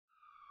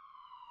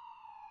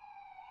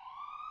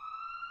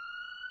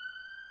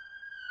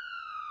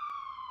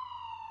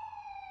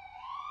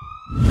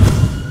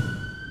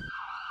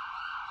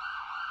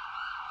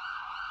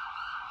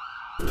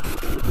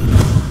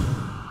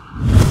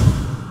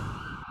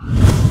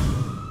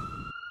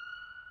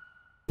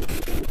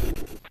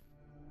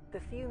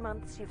few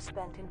months you've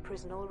spent in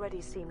prison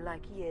already seem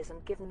like years,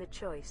 and given the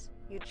choice,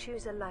 you'd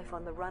choose a life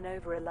on the run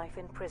over a life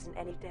in prison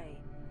any day.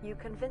 You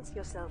convince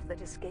yourself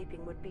that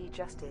escaping would be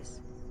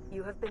justice.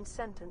 You have been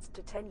sentenced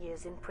to 10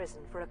 years in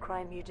prison for a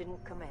crime you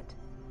didn't commit.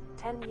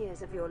 10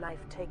 years of your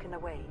life taken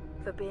away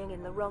for being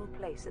in the wrong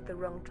place at the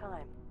wrong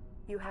time.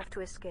 You have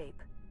to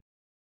escape.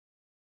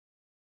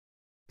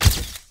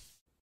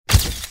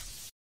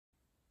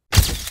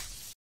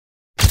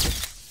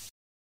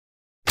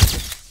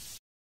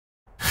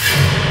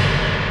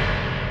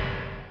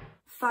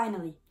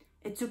 Finally,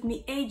 it took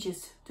me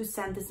ages to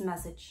send this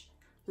message.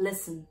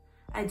 Listen,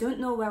 I don't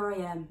know where I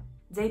am.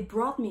 They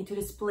brought me to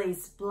this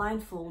place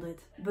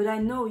blindfolded, but I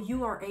know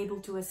you are able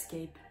to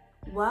escape.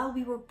 While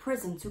we were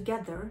prisoned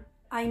together,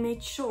 I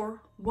made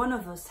sure one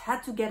of us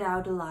had to get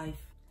out alive.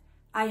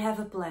 I have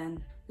a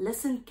plan.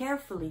 Listen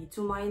carefully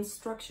to my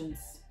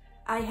instructions.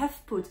 I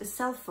have put a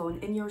cell phone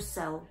in your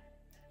cell.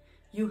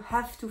 You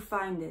have to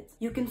find it.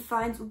 You can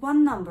find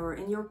one number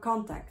in your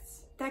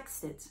contacts.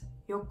 Text it,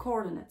 your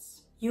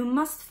coordinates. You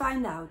must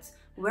find out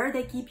where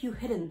they keep you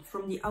hidden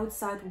from the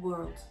outside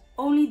world.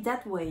 Only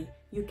that way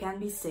you can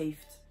be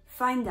saved.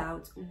 Find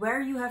out where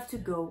you have to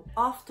go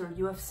after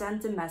you have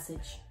sent the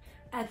message.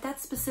 At that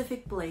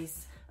specific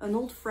place, an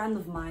old friend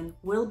of mine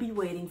will be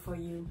waiting for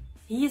you.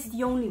 He is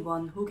the only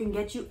one who can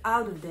get you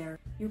out of there.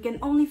 You can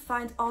only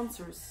find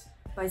answers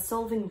by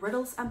solving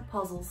riddles and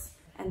puzzles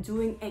and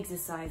doing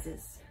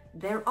exercises.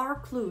 There are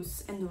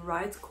clues in the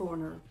right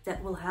corner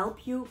that will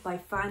help you by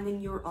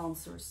finding your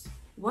answers.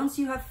 Once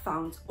you have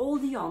found all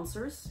the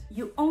answers,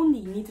 you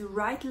only need to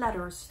write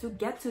letters to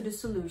get to the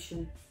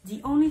solution.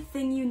 The only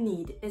thing you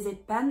need is a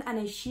pen and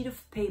a sheet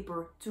of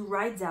paper to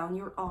write down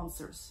your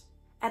answers.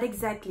 At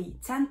exactly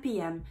 10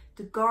 p.m,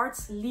 the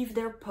guards leave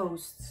their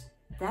posts.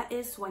 That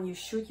is when you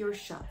shoot your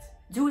shot.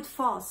 Do it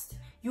fast.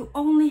 You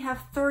only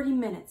have 30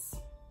 minutes.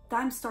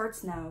 Time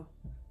starts now.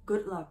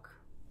 Good luck.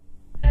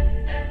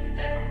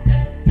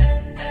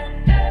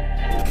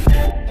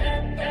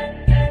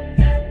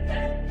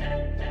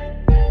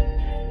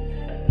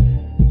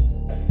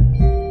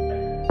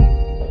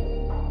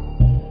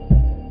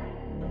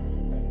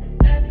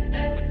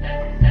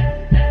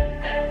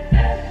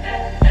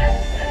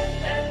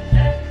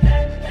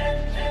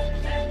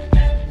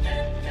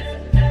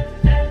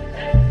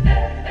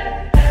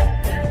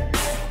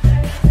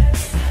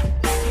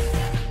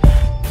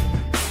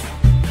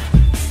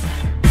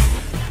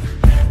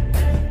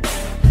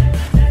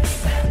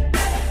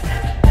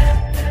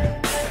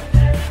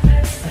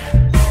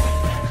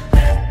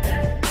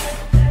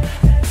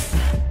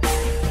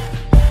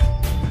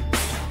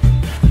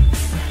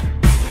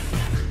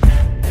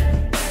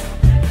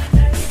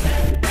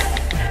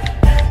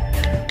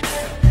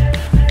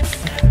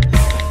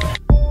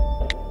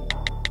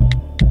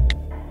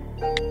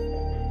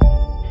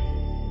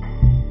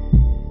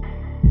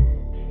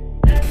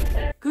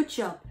 Good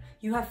job,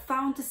 you have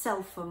found the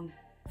cell phone.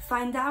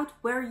 Find out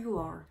where you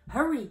are.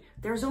 Hurry,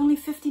 there's only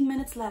 15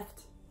 minutes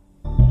left.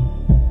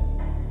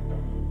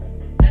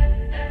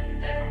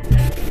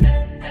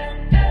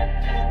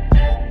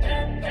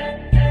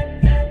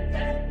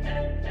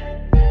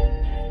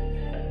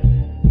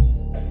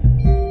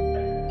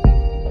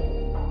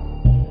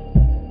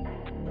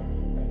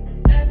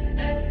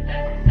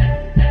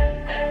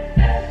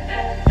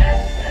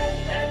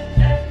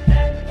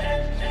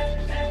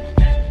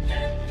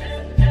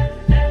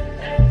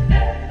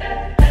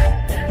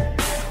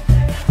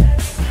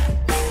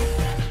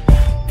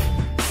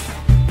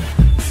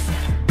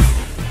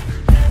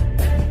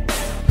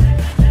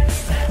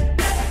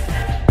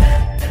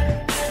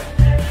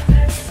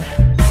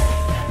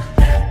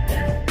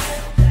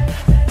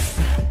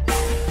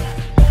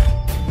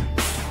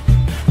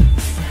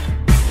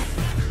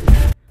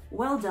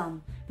 Well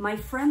done. My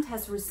friend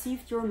has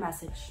received your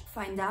message.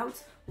 Find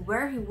out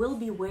where he will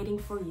be waiting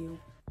for you.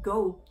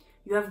 Go.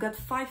 You have got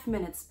 5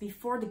 minutes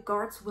before the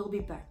guards will be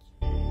back.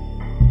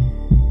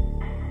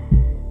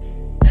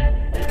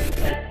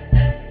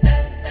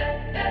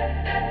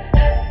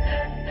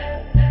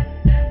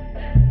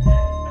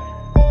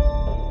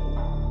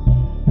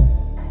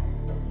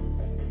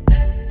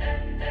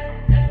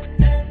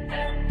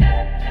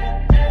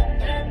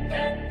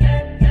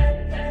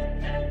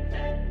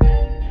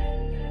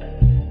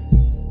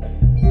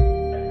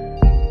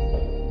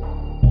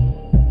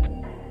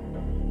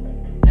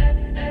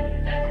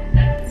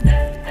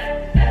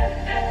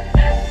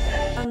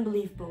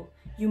 Unbelievable.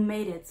 You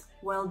made it.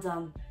 Well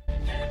done.